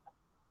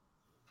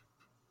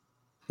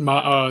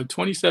my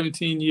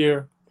 2017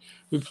 year,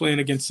 we were playing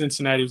against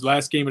Cincinnati. It was the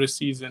last game of the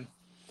season.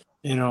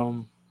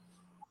 And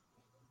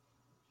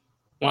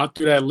when I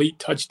threw that late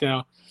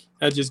touchdown,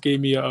 that just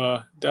gave me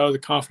that was a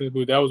confidence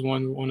boost. That was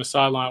one on the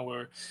sideline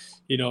where,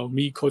 you know,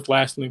 me, Coach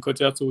Lashley, and Coach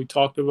Etzel, we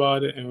talked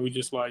about it, and we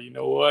just like, you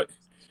know what?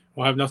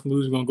 I have nothing to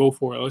lose. We're going to go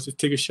for it. Let's just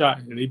take a shot.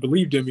 And they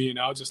believed in me, and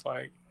I was just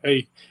like,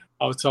 hey,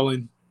 I was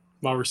telling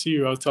my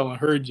receiver, I was telling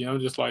Hergy, I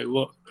was just like,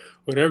 look,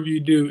 whatever you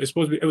do, it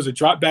was a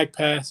drop back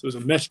pass. It was a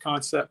mesh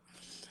concept.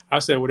 I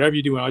said, whatever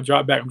you do, when I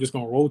drop back, I'm just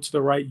going to roll to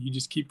the right. You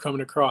just keep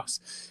coming across.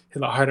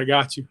 He's like, all right, I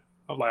got you.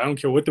 I'm like, I don't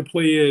care what the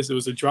play is. It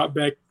was a drop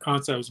back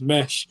concept. It was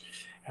mesh.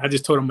 I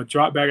just told him I'm going to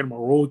drop back and I'm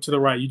going to roll to the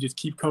right. You just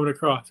keep coming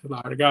across. He's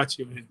like, all right, I got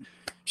you. And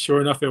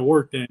sure enough, it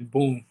worked. And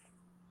boom,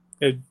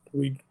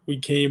 we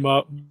came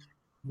up.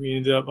 We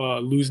ended up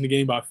losing the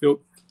game by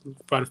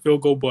the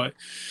field goal. But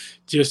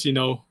just, you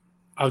know,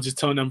 I was just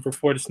telling them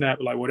before the snap,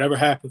 like, whatever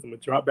happens, I'm going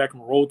to drop back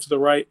and roll to the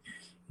right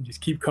and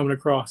just keep coming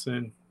across.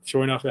 And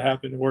sure enough, it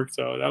happened. It worked.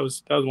 So that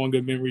was one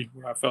good memory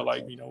where I felt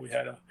like, you know,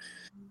 it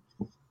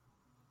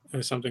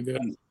was something good.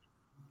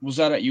 Was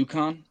that at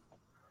UConn?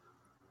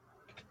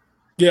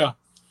 Yeah.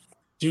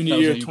 Junior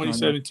year,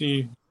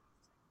 2017.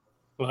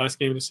 Last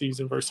game of the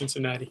season versus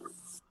Cincinnati.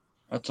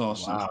 That's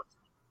awesome. Wow.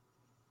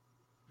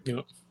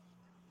 Yep.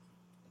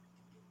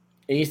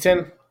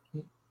 Ethan?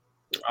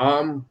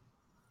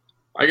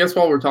 I guess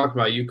while we're talking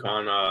about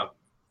UConn,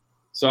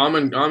 so I'm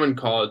in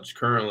college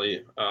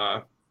currently.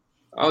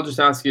 I'll just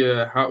ask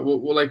you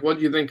what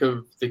do you think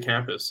of the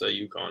campus at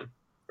UConn?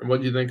 And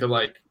what do you think of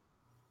like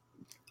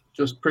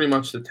just pretty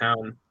much the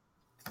town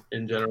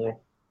in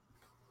general?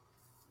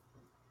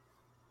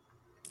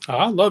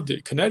 I loved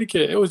it.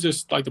 Connecticut, it was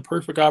just like the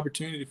perfect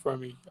opportunity for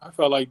me. I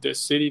felt like the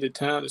city, the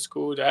town, the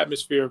school, the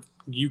atmosphere of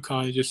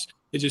UConn,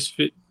 it just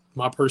fit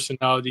my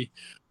personality.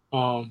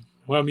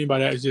 What I mean by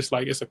that is just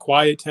like it's a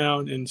quiet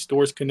town in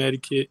Storrs,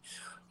 Connecticut.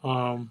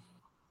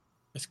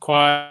 It's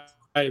quiet,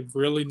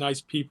 really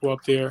nice people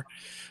up there.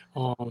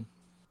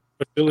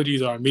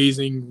 Facilities are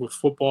amazing with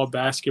football,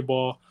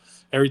 basketball,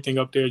 everything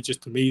up there is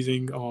just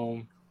amazing.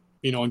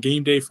 You know, on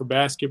game day for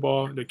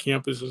basketball, the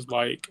campus is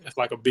it's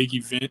like a big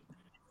event.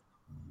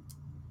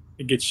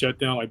 It gets shut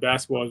down. Like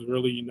basketball is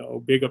really, you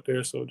know, big up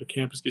there, so the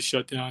campus gets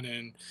shut down.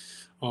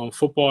 And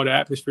football, the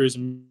atmosphere is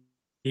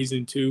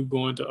amazing too.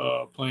 Going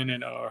to playing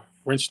in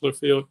Rensselaer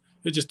Field,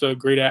 it's just a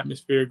great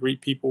atmosphere,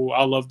 great people.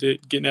 I loved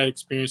it. Getting that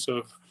experience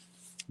of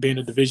being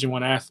a Division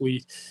I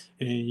athlete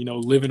and, you know,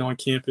 living on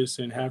campus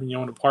and having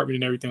your own apartment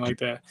and everything like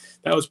that.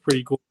 That was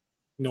pretty cool.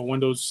 You know, one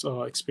of those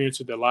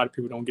experiences that a lot of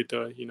people don't get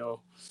to, you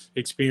know,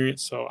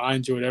 experience. So I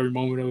enjoyed every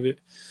moment of it.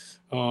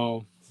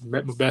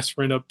 Met my best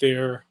friend up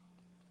there.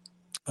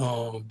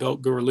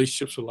 Built good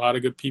relationships with a lot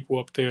of good people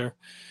up there.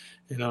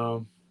 And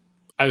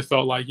I just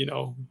felt like, you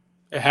know,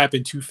 it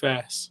happened too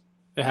fast.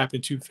 It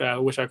happened too fast. I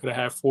wish I could have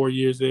had 4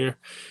 years there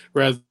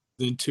rather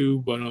than 2.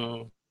 But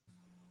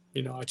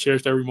you know, I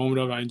cherished every moment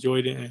of it. I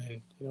enjoyed it, and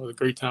you know, it was a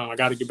great time. I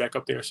got to get back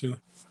up there soon.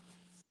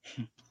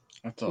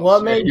 That's awesome.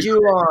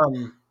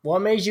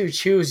 What made you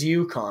choose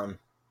UConn?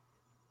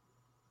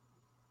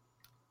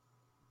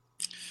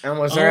 And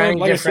was there any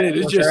like I said,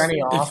 was there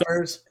any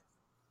offers?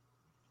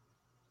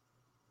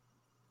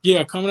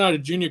 Yeah, coming out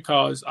of junior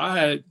college,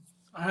 I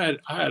had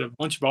a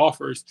bunch of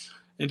offers,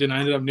 and then I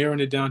ended up narrowing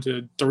it down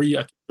to three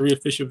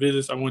official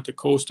visits. I went to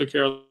Coastal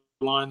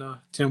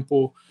Carolina,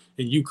 Temple,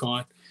 and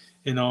UConn.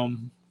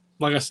 And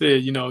like I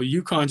said, you know,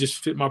 UConn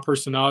just fit my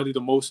personality the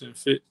most and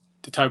fit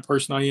the type of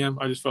person I am.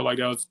 I just felt like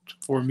that was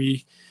for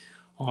me.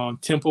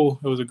 Temple,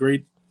 it was a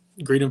great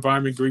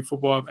environment, great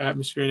football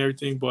atmosphere and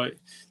everything, but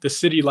the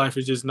city life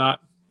is just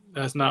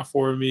that's not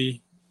for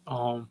me.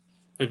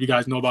 If you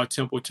guys know about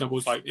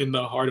Temple's like in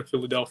the heart of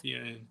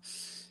Philadelphia, and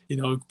you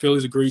know,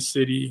 Philly's a great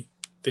city.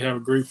 They have a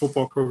great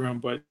football program,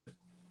 but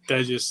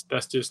that's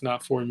just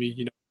not for me.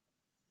 You know,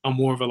 I'm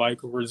more of a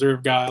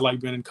reserve guy. I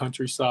like being in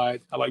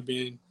countryside. I like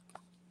being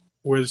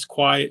where it's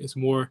quiet. It's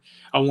more.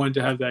 I wanted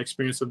to have that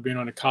experience of being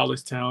on a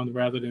college town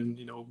rather than,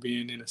 you know,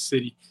 being in a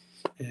city.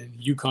 And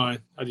UConn,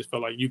 I just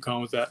felt like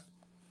UConn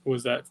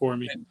was that for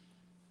me.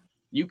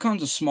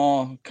 UConn's a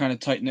small, kind of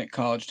tight knit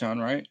college town,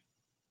 right?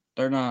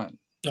 They're not.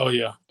 Oh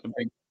yeah,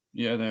 Big,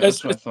 yeah,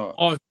 that's what I thought.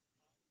 All,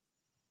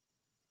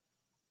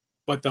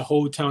 but the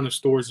whole town of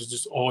Stores is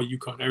just all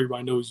UConn.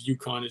 Everybody knows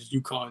UConn is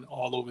UConn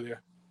all over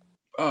there.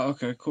 Oh,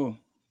 okay, cool.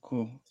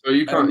 So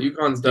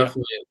UConn's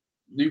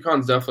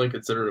definitely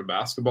considered a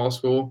basketball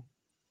school,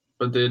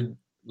 but did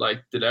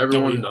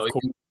everyone know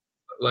you?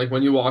 Like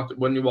when you walked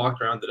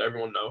around, did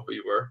everyone know who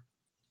you were?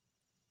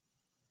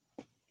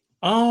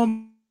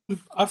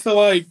 I feel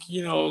like,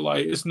 you know,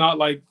 like it's not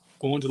like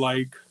going to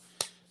like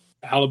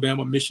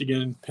Alabama,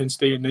 Michigan, Penn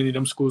State, and any of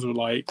them schools are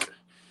like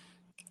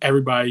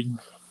everybody, you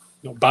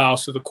know,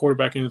 bows to the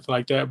quarterback and anything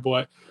like that.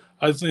 But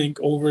I think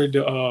over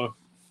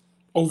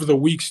the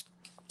weeks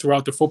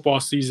throughout the football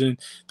season,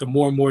 the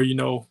more and more, you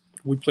know,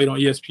 we played on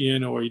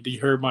ESPN or they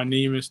heard my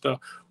name and stuff,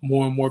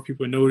 more and more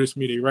people noticed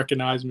me, they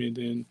recognized me, and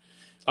then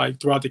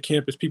like throughout the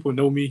campus, people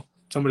know me.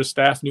 Some of the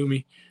staff knew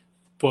me.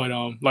 But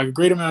like a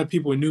great amount of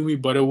people knew me,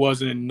 but it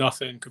wasn't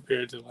nothing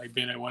compared to like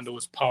being at one of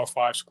those Power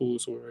 5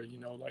 schools where, you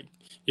know, like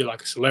you're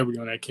like a celebrity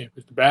on that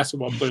campus. The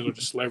basketball players are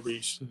the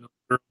celebrities. You know,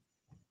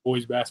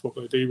 boys basketball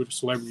players, they were the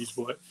celebrities,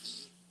 but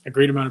a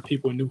great amount of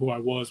people knew who I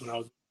was when I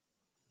was.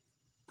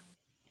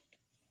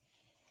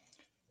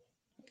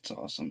 That's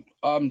awesome.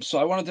 So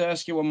I wanted to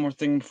ask you one more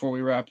thing before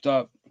we wrapped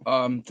up.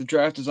 The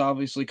draft is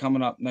obviously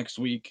coming up next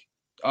week.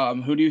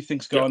 Who do you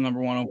think's going number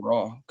 1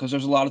 overall? Because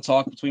there's a lot of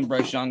talk between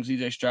Bryce Young,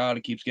 CJ Stroud.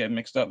 It keeps getting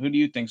mixed up. Who do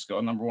you think's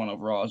going number 1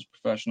 overall as a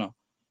professional?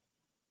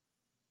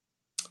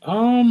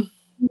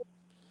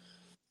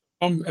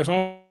 If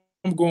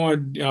I'm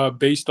going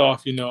based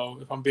off, you know,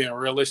 if I'm being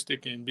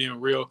realistic and being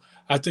real,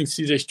 I think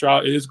CJ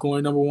Stroud is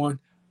going number 1.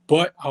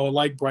 But I would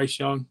like Bryce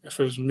Young.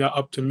 If it was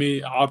up to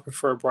me, I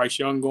prefer Bryce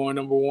Young going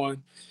number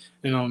 1.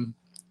 And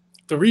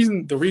the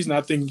reason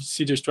I think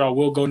CJ Stroud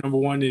will go number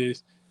 1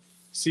 is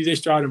CJ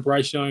Stroud and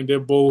Bryce Young. They're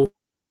both,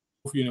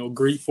 you know,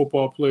 great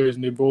football players,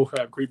 and they both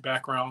have great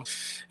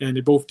backgrounds, and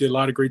they both did a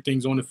lot of great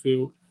things on the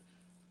field,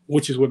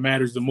 which is what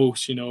matters the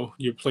most. You know,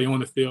 your play on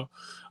the field.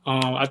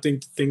 I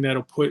think the thing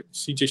that'll put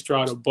CJ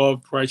Stroud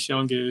above Bryce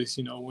Young is,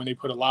 you know, when they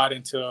put a lot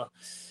into,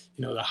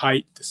 you know, the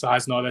height, the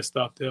size, and all that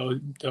stuff.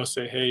 They'll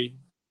say, hey,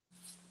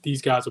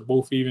 these guys are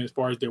both even as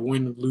far as their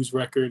win-lose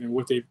record and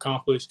what they've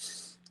accomplished.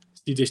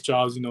 CJ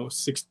Stroud's, you know,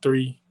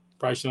 6'3".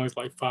 Bryce Young's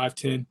like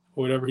 5'10",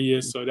 or whatever he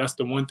is. So that's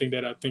the one thing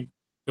that I think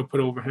they'll put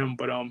over him.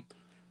 But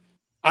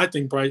I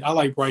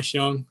like Bryce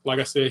Young.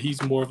 Like I said,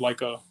 he's more of like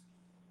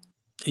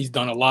he's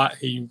done a lot.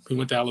 He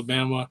went to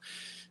Alabama.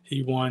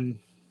 He won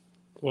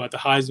the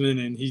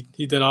Heisman, and he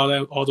did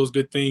all those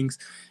good things.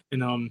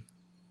 And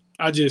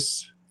I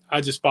just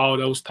follow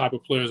those type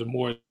of players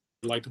more,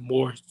 like the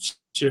more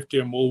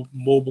shiftier,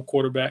 mobile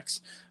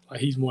quarterbacks. Like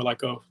he's more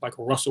like a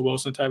Russell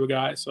Wilson type of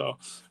guy. So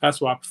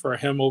that's why I prefer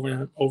him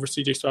over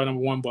CJ Stroud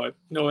number 1. But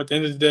you know, at the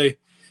end of the day,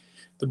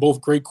 they're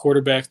both great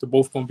quarterbacks. They're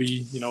both going to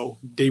be, you know,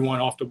 day 1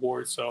 off the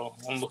board. So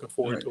I'm looking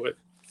forward to it.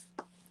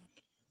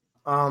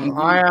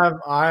 I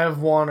have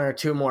 1 or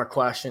 2 more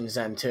questions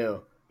then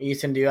too.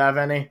 Ethan, do you have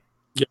any?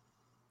 Yeah.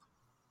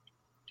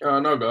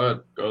 No, go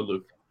ahead. Go ahead,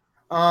 Luke.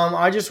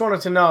 I just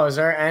wanted to know, is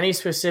there any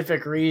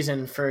specific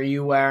reason for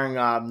you wearing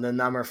the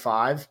number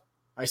 5?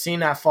 I seen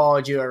that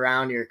followed you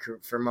around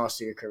for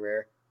most of your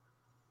career.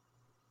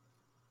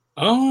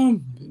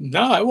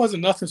 No, it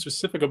wasn't nothing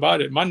specific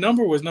about it. My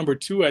number was number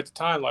 2 at the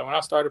time. Like when I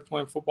started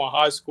playing football in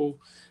high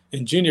school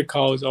and junior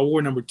college, I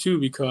wore number 2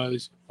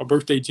 because my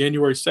birthday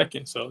January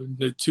 2nd. So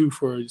the 2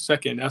 for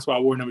second. That's why I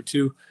wore number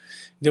 2.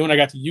 Then when I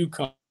got to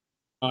UConn,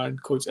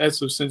 Coach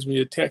Edsel sends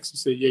me a text. He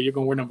said, "Yeah, you're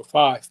gonna wear number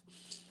 5."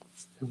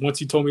 And once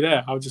he told me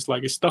that, I was just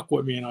like, it stuck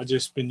with me, and I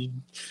just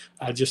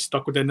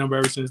stuck with that number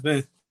ever since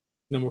then.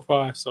 Number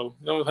 5. So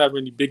it don't have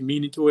any big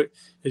meaning to it.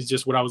 It's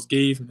just what I was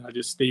gave, and I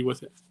just stayed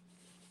with it.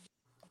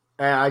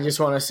 I just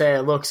want to say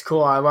it looks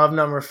cool. I love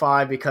number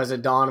 5 because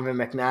of Donovan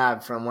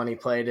McNabb from when he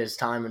played his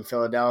time in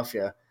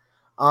Philadelphia.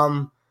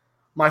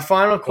 My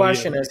final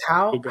question is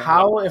how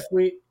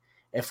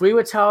if we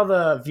would tell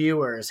the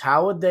viewers,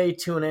 how would they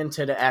tune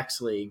into the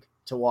X League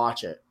to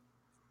watch it?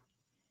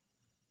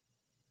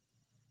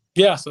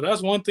 Yeah, so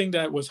that's one thing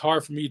that was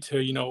hard for me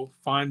to,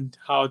 find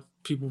how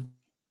people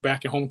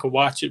back at home could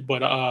watch it.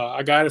 But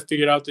I got it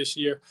figured out this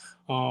year.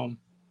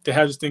 They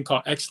have this thing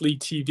called X League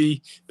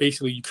TV.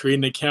 Basically, you create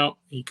an account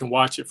and you can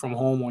watch it from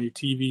home on your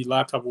TV,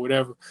 laptop, or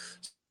whatever.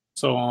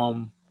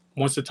 So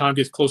once the time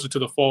gets closer to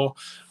the fall,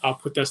 I'll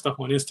put that stuff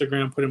on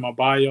Instagram, put in my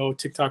bio,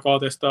 TikTok, all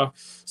that stuff.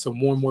 So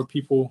more and more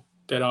people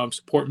that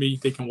support me,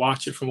 they can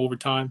watch it from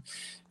overtime.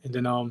 And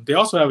then they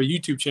also have a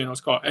YouTube channel.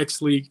 It's called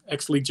X League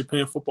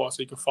Japan Football.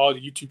 So you can follow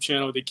the YouTube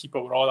channel. They keep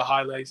up with all the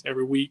highlights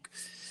every week.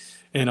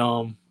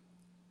 And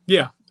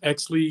yeah,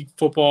 X League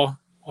Football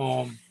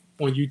on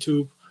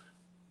YouTube,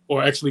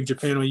 or X League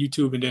Japan on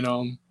YouTube. And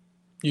then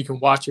you can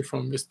watch it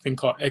from this thing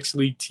called X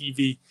League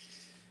TV.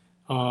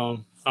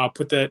 I'll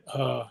put that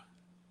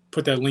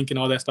link and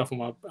all that stuff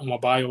on my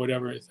bio, or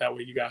whatever. That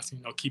way you guys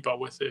can keep up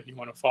with it if you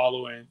want to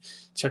follow and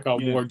check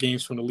out more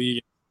games from the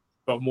league,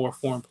 about more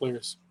foreign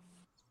players.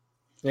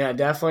 Yeah,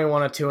 definitely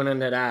want to tune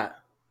into that.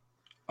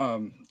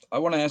 I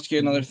want to ask you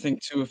another thing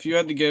too. If you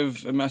had to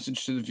give a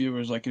message to the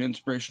viewers, like an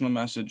inspirational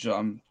message,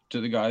 to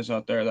the guys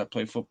out there that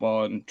play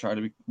football and try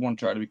to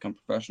become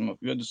professional, if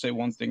you had to say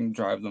one thing to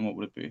drive them, what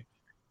would it be?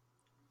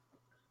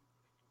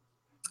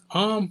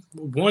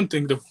 One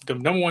thing, the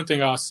number one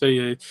thing I'll say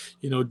is,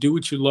 do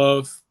what you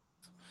love,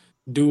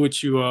 do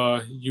what you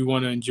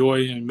want to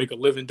enjoy and make a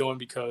living doing,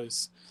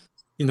 because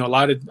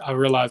I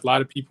realize a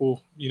lot of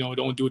people,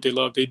 don't do what they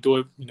love. They do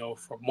it,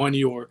 for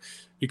money or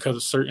because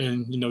of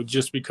certain,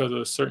 just because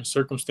of certain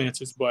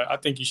circumstances. But I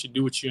think you should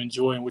do what you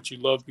enjoy and what you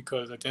love,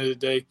 because at the end of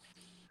the day,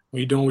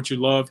 when you're doing what you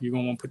love, you're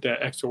going to want to put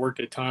that extra work,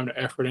 that time, the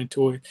effort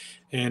into it.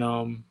 And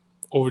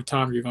over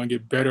time, you're going to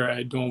get better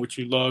at doing what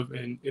you love,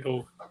 and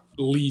it'll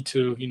lead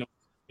to,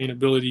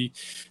 sustainability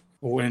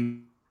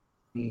when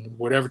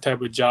whatever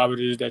type of job it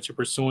is that you're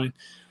pursuing.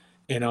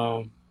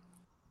 And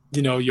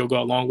you'll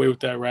go a long way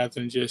with that, rather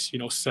than just,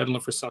 settling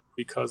for something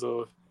because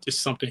of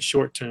just something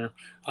short term.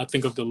 I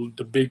think of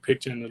the big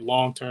picture and the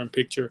long term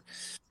picture.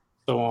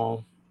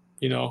 So,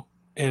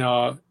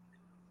 and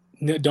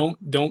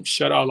don't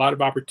shut out a lot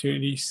of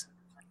opportunities.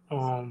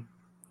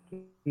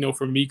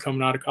 For me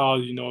coming out of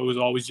college, it was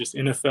always just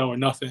NFL or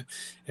nothing.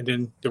 And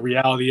then the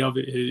reality of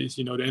it is,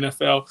 the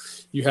NFL,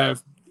 you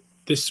have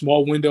this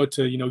small window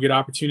to, get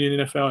opportunity in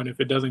the NFL. And if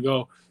it doesn't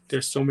go,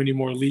 there's so many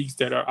more leagues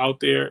that are out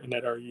there and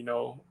that are,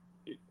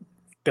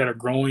 that are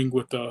growing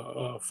with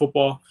the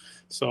football.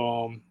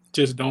 So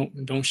just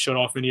don't shut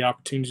off any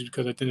opportunities,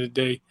 because at the end of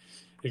the day,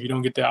 if you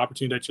don't get the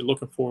opportunity that you're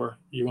looking for,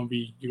 you're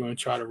going to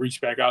try to reach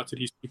back out to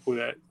these people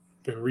that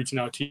been reaching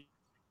out to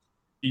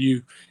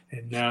you.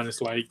 And now it's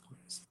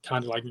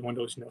kind of like one of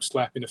those,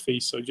 slap in the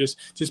face. So just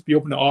be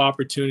open to all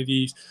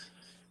opportunities,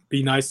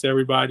 be nice to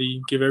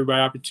everybody, give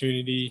everybody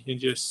opportunity, and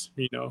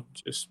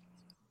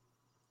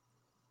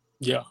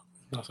yeah.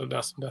 So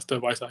that's the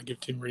advice I give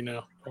to him right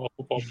now, for all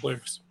football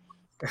players.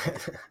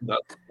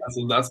 That's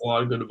a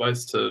lot of good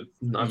advice to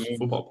not just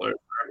football players,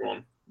 for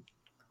everyone.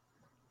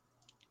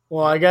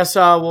 Well, I guess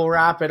we'll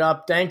wrap it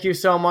up. Thank you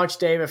so much,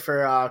 David,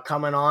 for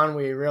coming on.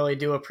 We really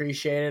do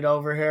appreciate it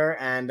over here,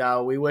 and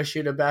we wish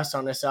you the best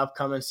on this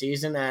upcoming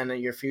season and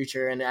your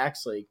future in the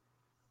X League.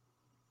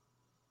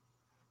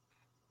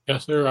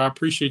 Yes, sir. I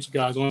appreciate you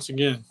guys once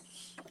again.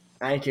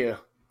 Thank you.